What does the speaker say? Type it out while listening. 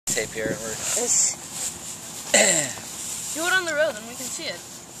tape here, and we're... Do it on the road, and we can see it.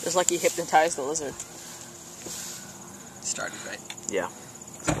 Just like you hypnotized the lizard. Started, right? Yeah.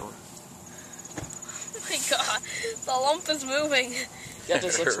 Oh my god, the lump is moving. That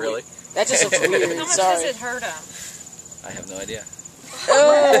just looks really? weird. That just looks weird. How much Sorry. does it hurt him? I have no idea.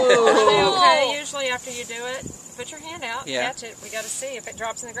 Oh! Okay, usually after you do it, put your hand out, Yeah. catch it. We got to see. If it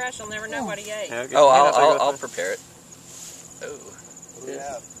drops in the grass, you'll never know what he ate. Yeah, Oh, I'll prepare it. Oh. What do you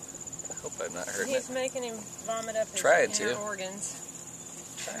have? I hope I'm not hurting He's it. making him vomit up his Trying inner to. organs.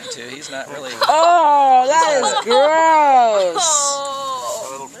 Trying to. He's not really... Oh, that is gross! Oh,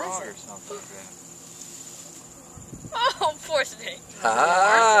 A little frog or something. oh poor thing.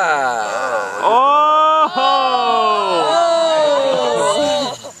 Ah!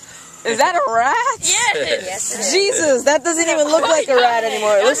 Oh! Is that a rat? Yes. Jesus, that doesn't even look like a rat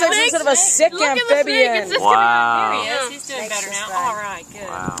anymore. It looks like some sort of a sick Look at the snake, amphibian. it's just There he coming out. is. He's doing better now. All right, good.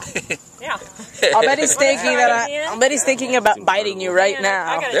 Wow. Yeah. I bet he's thinking I bet he's thinking about biting you right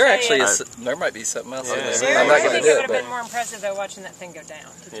now. There actually is... There might be something else in Yeah. there. I'm not I going think to it do would it, have been but... more impressive, though, watching that thing go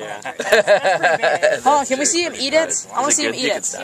down. To Yeah. that's pretty big. Hold on, can we see him eat it? I want to see him eat it.